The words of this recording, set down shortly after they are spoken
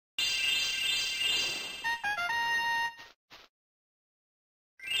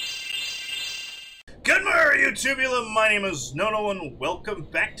Good morning, YouTubula! My name is NoNoNoah, and welcome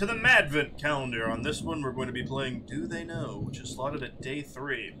back to the Madvent Calendar. On this one, we're going to be playing Do They Know, which is slotted at day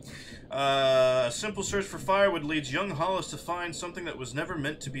 3. A simple search for firewood leads young Hollis to find something that was never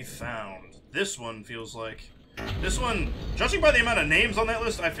meant to be found. This one feels like... This one, judging by the amount of names on that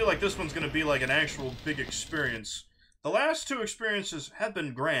list, I feel like this one's going to be like an actual big experience. The last two experiences have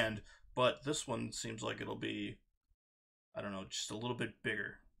been grand, but this one seems like it'll be, I don't know, just a little bit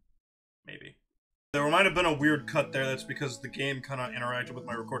bigger. Maybe. There might have been a weird cut there. That's because the game kind of interacted with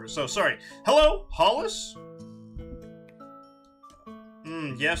my recorder. So, sorry. Hello, Hollis?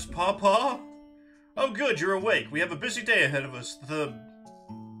 Yes, Papa? Oh, good, you're awake. We have a busy day ahead of us. The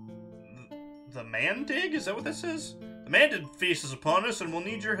man-dig? Is that what that says? The man-dig feast is upon us, and we'll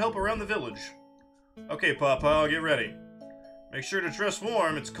need your help around the village. Okay, Papa, I'll get ready. Make sure to dress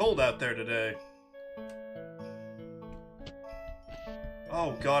warm. It's cold out there today.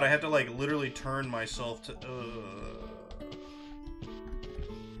 Oh god, I have to like literally turn myself to...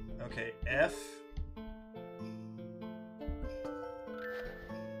 Okay, F.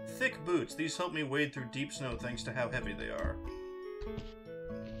 Thick boots. These help me wade through deep snow thanks to how heavy they are.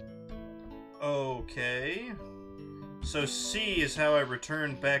 Okay. So C is how I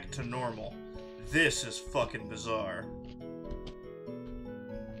return back to normal. This is fucking bizarre.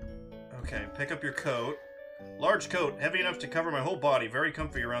 Okay, pick up your coat. Large coat, heavy enough to cover my whole body, very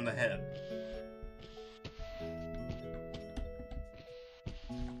comfy around the head.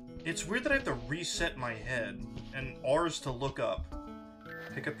 It's weird that I have to reset my head, and R's to look up.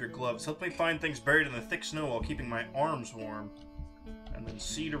 Pick up your gloves. Help me find things buried in the thick snow while keeping my arms warm. And then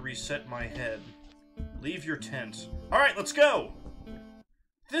C to reset my head. Leave your tent. Alright, let's go!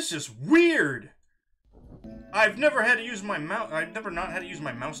 This is weird! I've never had to use my mouse. I've never not had to use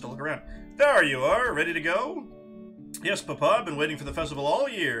my mouse to look around. There you are, ready to go? Yes, Papa, I've been waiting for the festival all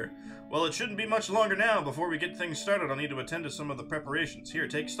year. Well, it shouldn't be much longer now. Before we get things started, I'll need to attend to some of the preparations. Here,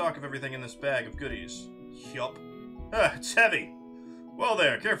 take stock of everything in this bag of goodies. Yup. Ah, it's heavy. Well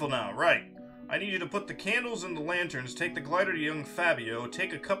there, careful now. Right. I need you to put the candles in the lanterns, take the glider to young Fabio,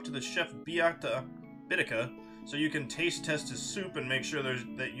 take a cup to the chef Bitica, so you can taste test his soup and make sure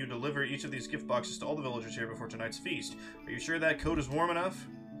that you deliver each of these gift boxes to all the villagers here before tonight's feast. Are you sure that coat is warm enough?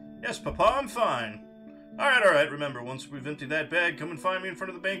 Yes, Papa, I'm fine. Alright, remember, once we've emptied that bag, come and find me in front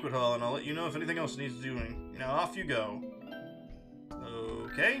of the banquet hall, and I'll let you know if anything else needs doing. Now, off you go.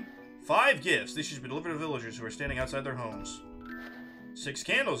 Okay. 5 gifts. These should be delivered to villagers who are standing outside their homes. 6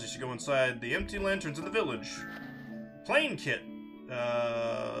 candles. These should go inside the empty lanterns in the village. Plane kit.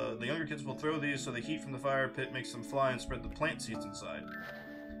 The younger kids will throw these so the heat from the fire pit makes them fly and spread the plant seeds inside.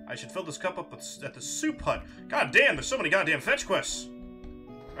 I should fill this cup up at the soup hut. God damn, there's so many goddamn fetch quests!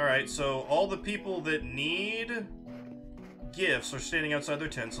 Alright, so all the people that need gifts are standing outside their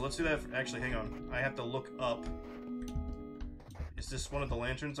tent, so let's do that. Actually, hang on. I have to look up. Is this one of the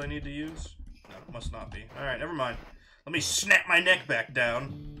lanterns I need to use? No, it must not be. Alright, never mind. Let me snap my neck back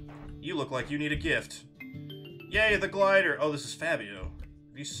down. You look like you need a gift. Yay, the glider! Oh, this is Fabio.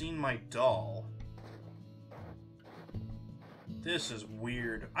 Have you seen my doll? This is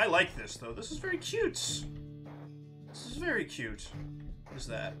weird. I like this, though. This is very cute. This is very cute. What is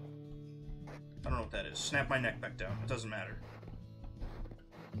that? I don't know what that is. Snap my neck back down. It doesn't matter.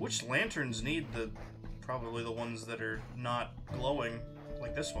 Which lanterns need the... Probably the ones that are not glowing,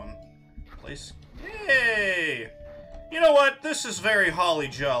 like this one. Place... Yay! You know what? This is very holly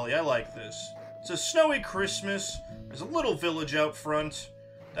jolly. I like this. It's a snowy Christmas. There's a little village out front.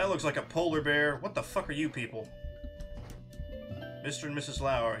 That looks like a polar bear. What the fuck are you people? Mr. and Mrs.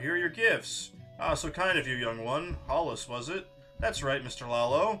 Lauer, here are your gifts. Ah, so kind of you, young one. Hollis, was it? That's right, Mr.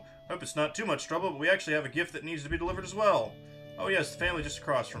 Lalo. Hope it's not too much trouble, but we actually have a gift that needs to be delivered as well. Oh yes, the family just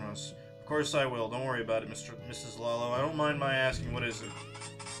across from us. Of course I will. Don't worry about it, Mrs. Lalo. I don't mind my asking. What is it?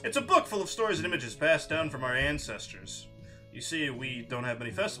 It's a book full of stories and images passed down from our ancestors. You see, we don't have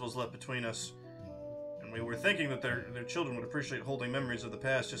many festivals left between us. And we were thinking that their children would appreciate holding memories of the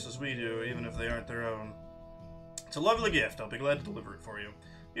past just as we do, even if they aren't their own. It's a lovely gift. I'll be glad to deliver it for you.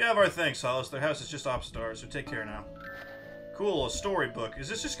 You have our thanks, Hollis. Their house is just opposite ours, so take care now. Cool, a storybook. Is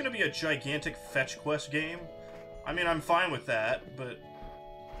this just going to be a gigantic fetch quest game? I mean, I'm fine with that, but,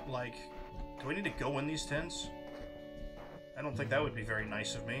 like, do I need to go in these tents? I don't think that would be very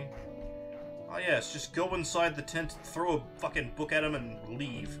nice of me. Oh yes, just go inside the tent, throw a fucking book at him, and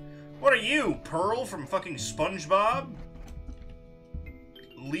leave. What are you, Pearl from fucking SpongeBob?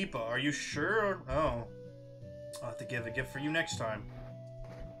 Lipa, are you sure? Oh. I'll have to give a gift for you next time.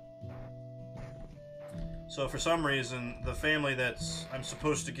 So for some reason, the family that I'm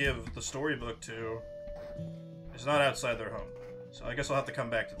supposed to give the storybook to is not outside their home. So I guess I'll have to come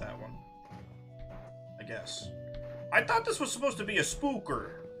back to that one. guess. I thought this was supposed to be a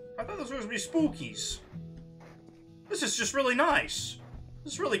spooker. I thought this was supposed to be spookies. This is just really nice.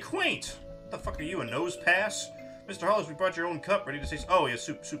 This is really quaint. What the fuck are you, a nose pass? Mr. Hollis, we brought your own cup ready to say... Oh, yeah,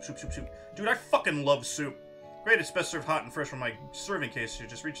 soup. Dude, I fucking love soup. Great, it's best served hot and fresh from my serving case here.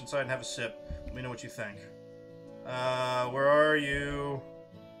 Just reach inside and have a sip. Let me know what you think. Where are you?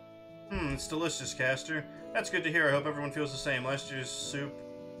 It's delicious, Castor. That's good to hear. I hope everyone feels the same. Last year's soup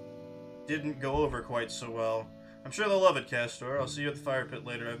didn't go over quite so well. I'm sure they'll love it, Castor. I'll see you at the fire pit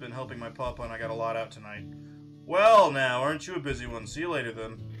later. I've been helping my papa and I got a lot out tonight. Well, now, aren't you a busy one? See you later,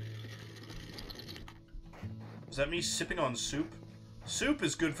 then. Is that me sipping on soup? Soup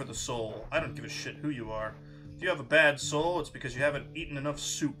is good for the soul. I don't give a shit who you are. If you have a bad soul, it's because you haven't eaten enough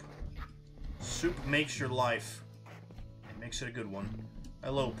soup. Soup makes your life. It makes it a good one.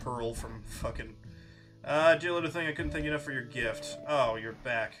 Hello, Pearl from fucking... dear little thing, I couldn't thank you enough for your gift. Oh, you're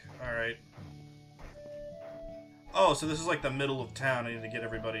back. Alright. Oh, so this is like the middle of town. I need to get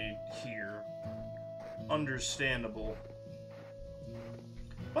everybody here. Understandable.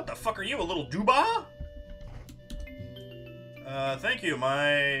 What the fuck are you, a little dooba? Thank you.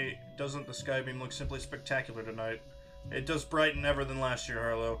 Doesn't the skybeam look simply spectacular tonight? It does brighten ever than last year,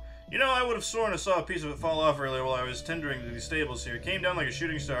 Harlow. You know, I would have sworn I saw a piece of it fall off earlier while I was tendering to these stables here. It came down like a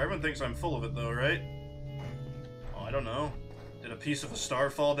shooting star. Everyone thinks I'm full of it, though, right? Oh, I don't know. Did a piece of a star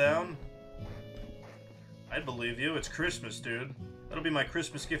fall down? I'd believe you. It's Christmas, dude. That'll be my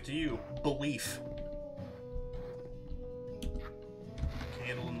Christmas gift to you. Belief.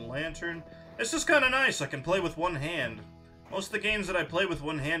 Candle in the lantern. This is kind of nice. I can play with one hand. Most of the games that I play with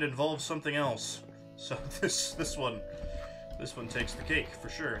one hand involve something else. So this one takes the cake, for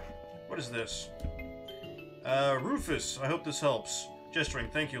sure. What is this? Rufus, I hope this helps. Gesturing,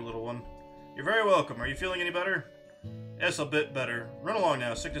 thank you, little one. You're very welcome. Are you feeling any better? Yes, a bit better. Run along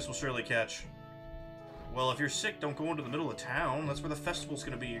now. Sickness will surely catch. Well, if you're sick, don't go into the middle of town. That's where the festival's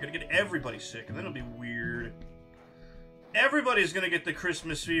gonna be. You're gonna get everybody sick, and then it'll be weird. Everybody's gonna get the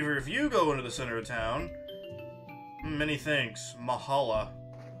Christmas fever if you go into the center of town. Many thanks. Mahala.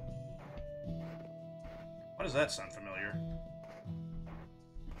 Why does that sound familiar?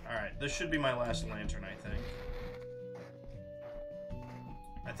 Alright, this should be my last lantern, I think.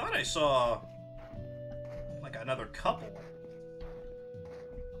 I thought I saw... like, another couple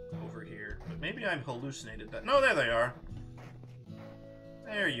over here. But maybe I've hallucinated that. No, there they are.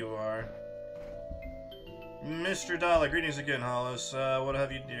 There you are. Mr. Dollar, greetings again, Hollis. What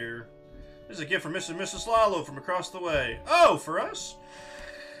have you, dear? This is a gift from Mr. and Mrs. Lalo from across the way. Oh, for us?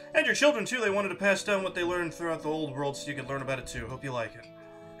 And your children, too. They wanted to pass down what they learned throughout the old world so you could learn about it, too. Hope you like it.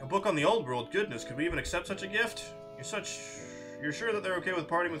 A book on the old world? Goodness, could we even accept such a gift? You're sure that they're okay with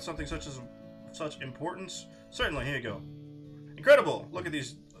parting with something such importance? Certainly, here you go. Incredible! Look at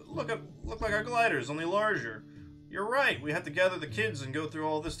these... Look like our gliders, only larger. You're right. We have to gather the kids and go through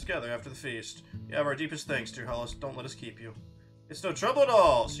all this together after the feast. You have our deepest thanks, dear Hollis. Don't let us keep you. It's no trouble at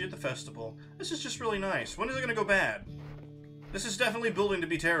all. See you at the festival. This is just really nice. When is it going to go bad? This is definitely building to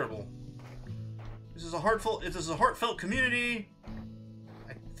be terrible. It is a heartfelt community.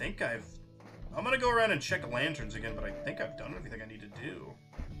 I think I'm going to go around and check lanterns again, but I think I've done everything I need to do.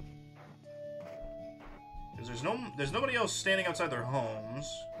 Because there's nobody else standing outside their homes.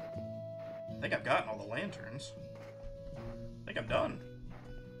 I think I've gotten all the lanterns. I think I'm done.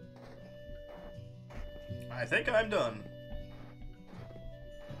 I think I'm done.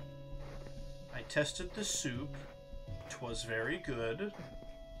 I tested the soup. 'Twas very good.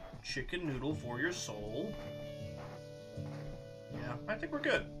 Chicken noodle for your soul. Yeah, I think we're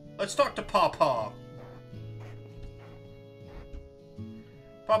good. Let's talk to Pawpaw.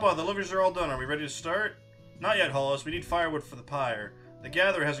 Pawpaw, the livers are all done. Are we ready to start? Not yet, Hollis. We need firewood for the pyre. The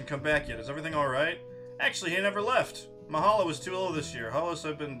gatherer hasn't come back yet. Is everything alright? Actually, he never left. Mahala was too ill this year. Hollis,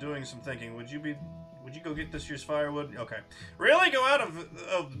 I've been doing some thinking. Would you go get this year's firewood? Okay. Really? Go out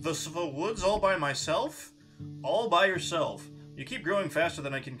of the woods all by myself? All by yourself. You keep growing faster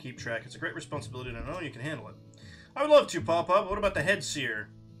than I can keep track. It's a great responsibility, and I know you can handle it. I would love to, Pawpaw, but what about the head seer?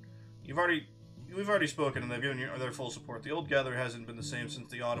 We've already spoken, and they've given you their full support. The old gatherer hasn't been the same since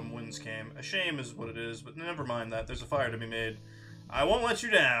the autumn winds came. A shame is what it is, but never mind that. There's a fire to be made. I won't let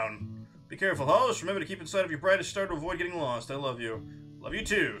you down. Be careful, Hollis. Remember to keep inside of your brightest star to avoid getting lost. I love you. Love you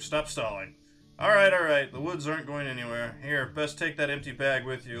too. Stop stalling. Alright, alright. The woods aren't going anywhere. Here, best take that empty bag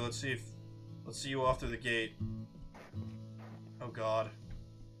with you. Let's see you off through the gate. Oh god.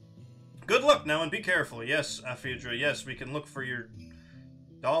 Good luck now and be careful. Yes, Aphidra. Yes, we can look for your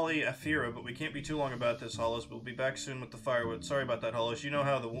Dolly Aphira, but we can't be too long about this, Hollis. We'll be back soon with the firewood. Sorry about that, Hollis. You know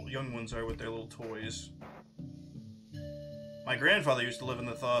how the young ones are with their little toys. My grandfather used to live in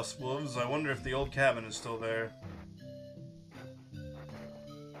the Thos Woods. I wonder if the old cabin is still there.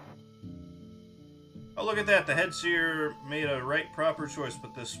 Oh, look at that. The head seer made a right proper choice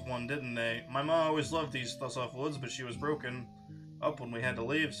with this one, didn't they? My mom always loved these Thos Woods, but she was broken up when we had to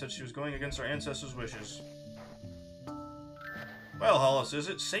leave. Said she was going against our ancestors' wishes. Well, Hollis, is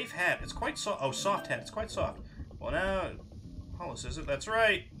it? Safe hat. It's quite soft. Oh, soft hat. It's quite soft. Well, now... Hollis, is it? That's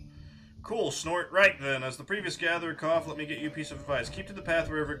right. Cool, Snort. Right, then. As the previous gatherer coughed, let me get you a piece of advice. Keep to the path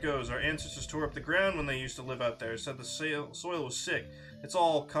wherever it goes. Our ancestors tore up the ground when they used to live out there. Said the soil was sick. It's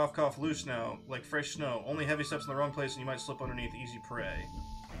all cough, cough loose now, like fresh snow. Only heavy steps in the wrong place and you might slip underneath. Easy prey.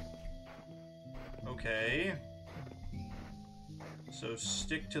 Okay. So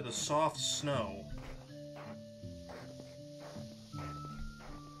stick to the soft snow.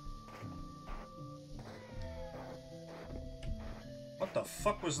 What the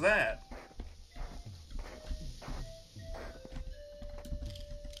fuck was that?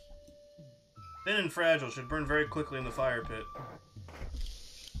 Thin and fragile, should burn very quickly in the fire pit.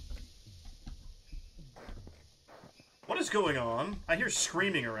 What is going on? I hear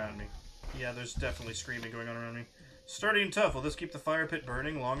screaming around me. Yeah, there's definitely screaming going on around me. Sturdy and tough, will this keep the fire pit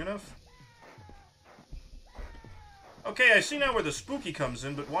burning long enough? Okay, I see now where the spooky comes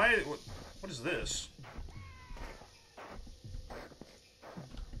in, but why... What is this?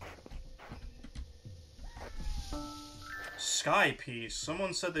 Sky piece.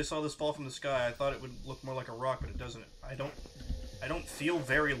 Someone said they saw this fall from the sky. I thought it would look more like a rock, but it doesn't. I don't feel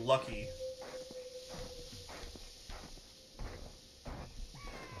very lucky.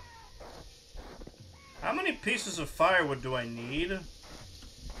 How many pieces of firewood do I need?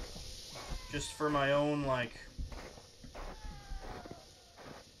 Just for my own, like...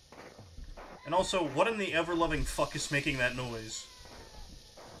 And also, what in the ever-loving fuck is making that noise?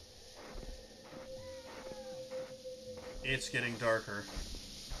 It's getting darker.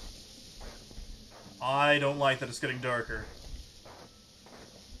 I don't like that it's getting darker.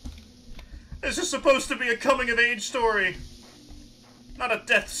 This is supposed to be a coming-of-age story, not a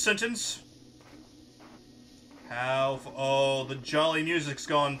death sentence. How... Oh, the jolly music's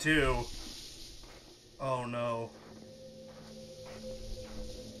gone, too. Oh, no.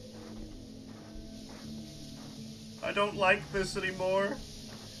 I don't like this anymore.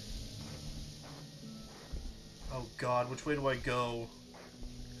 Oh god, which way do I go?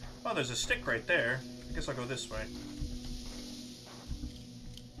 Oh, there's a stick right there. I guess I'll go this way.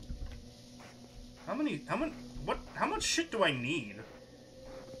 How much shit do I need?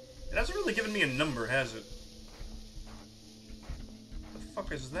 It hasn't really given me a number, has it? What the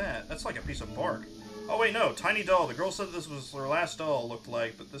fuck is that? That's like a piece of bark. Oh wait, no, tiny doll. The girl said this was her last doll, looked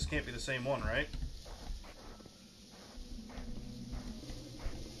like, but this can't be the same one, right?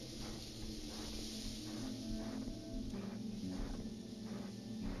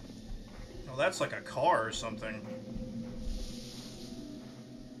 Oh, that's like a car or something.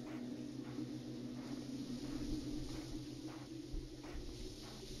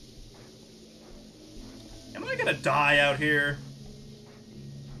 Am I gonna die out here?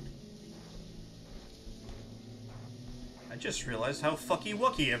 I just realized how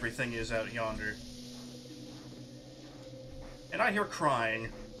fucky-wucky everything is out yonder. And I hear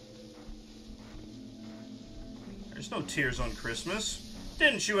crying. There's no tears on Christmas.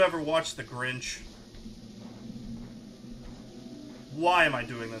 Didn't you ever watch The Grinch? Why am I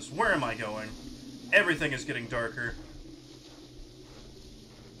doing this? Where am I going? Everything is getting darker.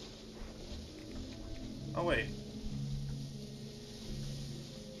 Oh, wait.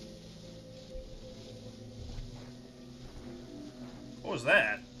 What was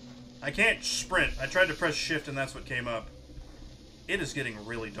that? I can't sprint. I tried to press shift and that's what came up. It is getting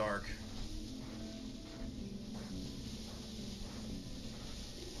really dark.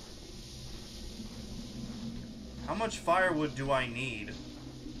 How much firewood do I need?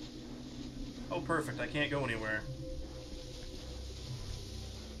 Oh, perfect. I can't go anywhere.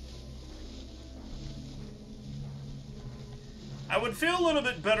 I would feel a little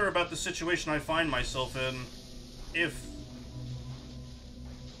bit better about the situation I find myself in if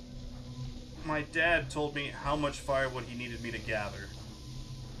my dad told me how much firewood he needed me to gather.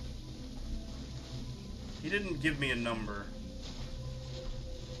 He didn't give me a number.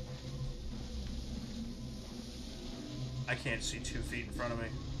 I can't see 2 feet in front of me.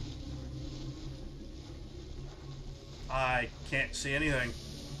 I can't see anything.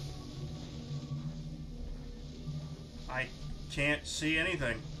 I can't see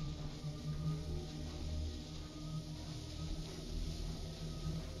anything.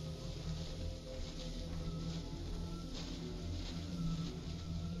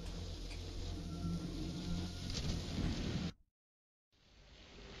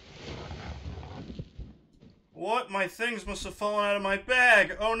 What? My things must have fallen out of my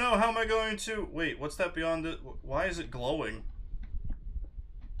bag. Oh no, how am I going to... Wait, what's that beyond it? Why is it glowing?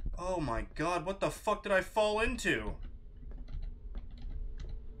 Oh my god, what the fuck did I fall into?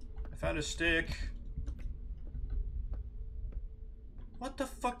 I found a stick. What the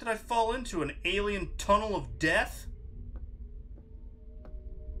fuck did I fall into? An alien tunnel of death?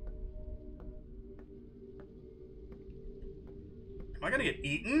 Am I gonna get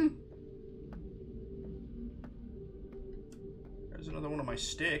eaten? There's another one of my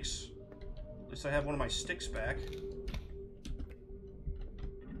sticks. At least I have one of my sticks back.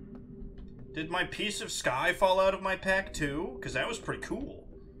 Did my piece of sky fall out of my pack too? Because that was pretty cool.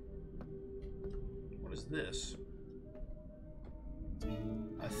 What is this?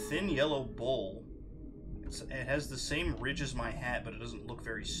 A thin yellow bowl. It has the same ridge as my hat, but it doesn't look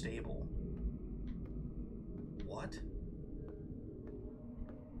very stable. What?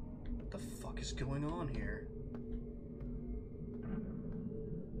 What the fuck is going on here?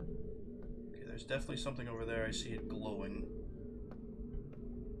 Okay, there's definitely something over there. I see it glowing.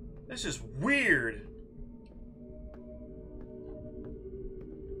 This is weird!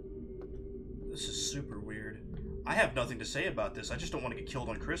 This is super weird. I have nothing to say about this. I just don't want to get killed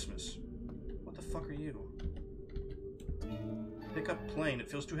on Christmas. What the fuck are you? Pick up plane. It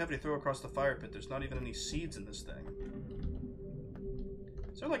feels too heavy to throw across the fire pit. There's not even any seeds in this thing.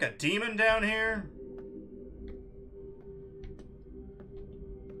 Is there like a demon down here?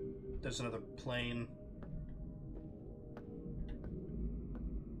 There's another plane.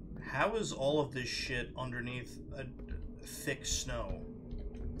 How is all of this shit underneath a thick snow?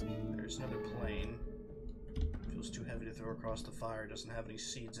 There's another plane. Feels too heavy to throw across the fire. Doesn't have any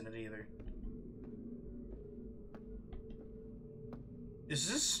seeds in it either. Is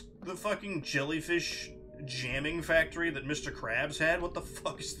this the fucking jellyfish jamming factory that Mr. Krabs had? What the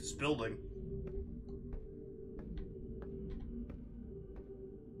fuck is this building?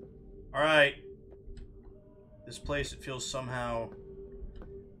 Alright. This place, it feels somehow...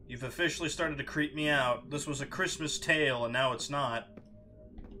 You've officially started to creep me out. This was a Christmas tale, and now it's not.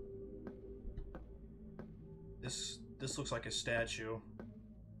 This looks like a statue.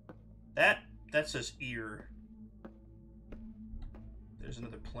 That says ear. There's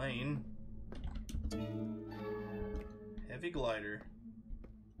another plane. Heavy glider.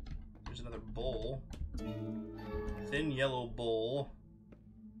 There's another bowl. Thin yellow bowl.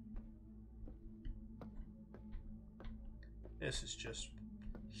 This is just...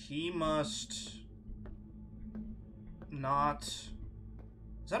 He must... not...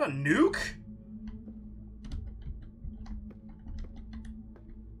 Is that a nuke?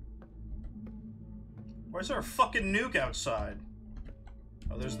 Why is there a fucking nuke outside?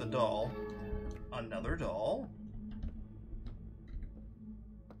 Oh, there's the doll. Another doll?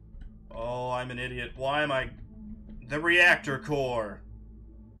 Oh, I'm an idiot. Why am I... The reactor core!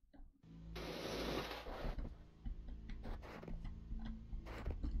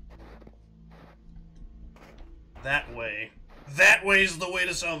 That way. That way's the way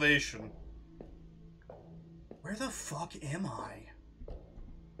to salvation. Where the fuck am I?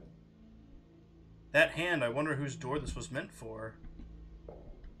 That hand, I wonder whose door this was meant for.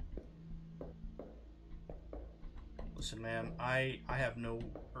 Listen, man, I have no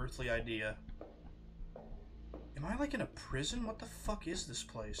earthly idea. Am I like in a prison? What the fuck is this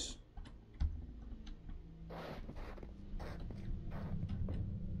place?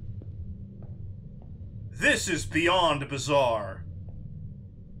 This is beyond bizarre.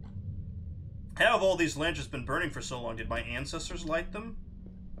 How have all these lanterns been burning for so long? Did my ancestors light them?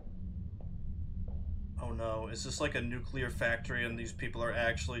 Oh no, is this like a nuclear factory and these people are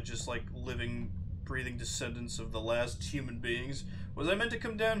actually just like living, breathing descendants of the last human beings? Was I meant to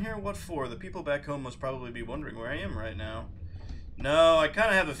come down here? What for? The people back home must probably be wondering where I am right now. No, I kind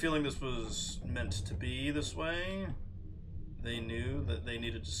of have a feeling this was meant to be this way. They knew that they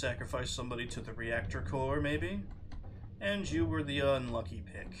needed to sacrifice somebody to the reactor core, maybe? And you were the unlucky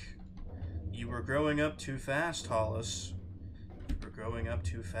pick. You were growing up too fast, Hollis. You were growing up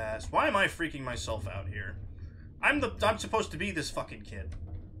too fast. Why am I freaking myself out here? I'm supposed to be this fucking kid.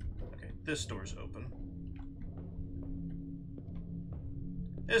 Okay, this door's open.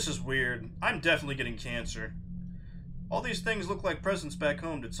 This is weird. I'm definitely getting cancer. All these things look like presents back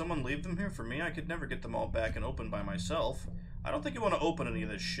home. Did someone leave them here for me? I could never get them all back and open by myself. I don't think you want to open any of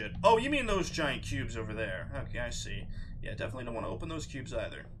this shit. Oh, you mean those giant cubes over there. Okay, I see. Yeah, definitely don't want to open those cubes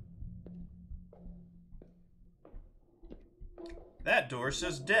either. That door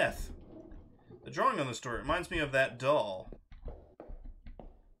says death. The drawing on this door reminds me of that doll.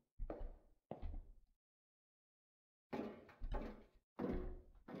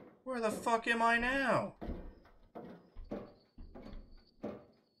 Where the fuck am I now?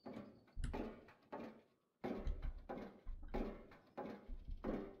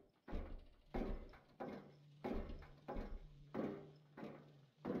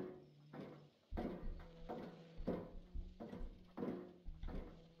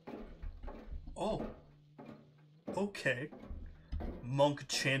 Oh. Okay. Monk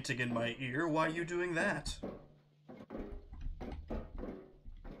chanting in my ear, why are you doing that?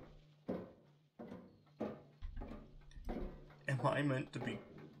 Am I meant to be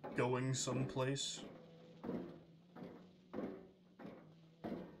going someplace?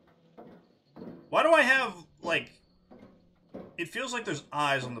 Why do I have, like... It feels like there's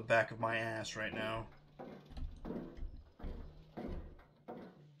eyes on the back of my ass right now.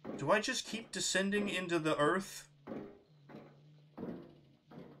 Do I just keep descending into the earth?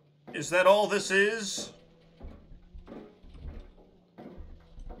 Is that all this is?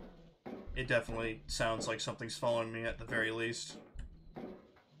 It definitely sounds like something's following me at the very least.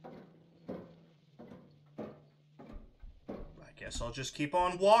 I guess I'll just keep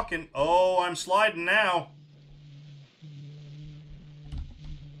on walking. Oh, I'm sliding now.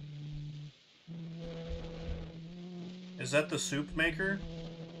 Is that the soup maker?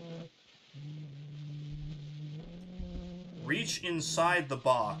 Reach inside the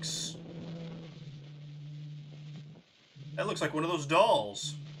box. That looks like one of those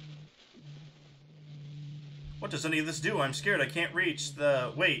dolls. What does any of this do? I'm scared. I can't reach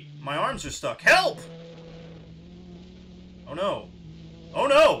the... Wait, my arms are stuck. Help! Oh no. Oh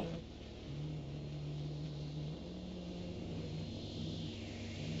no!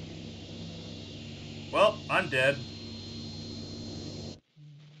 Well, I'm dead.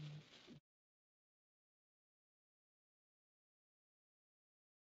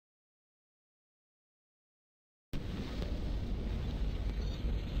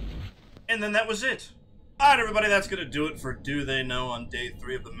 And then that was it. Alright, everybody, that's going to do it for Do They Know on day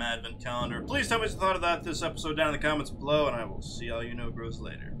 3 of the Madvent Calendar. Please tell me what you thought about this episode down in the comments below, and I will see all you know grows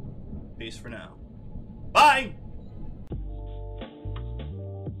later. Peace for now. Bye!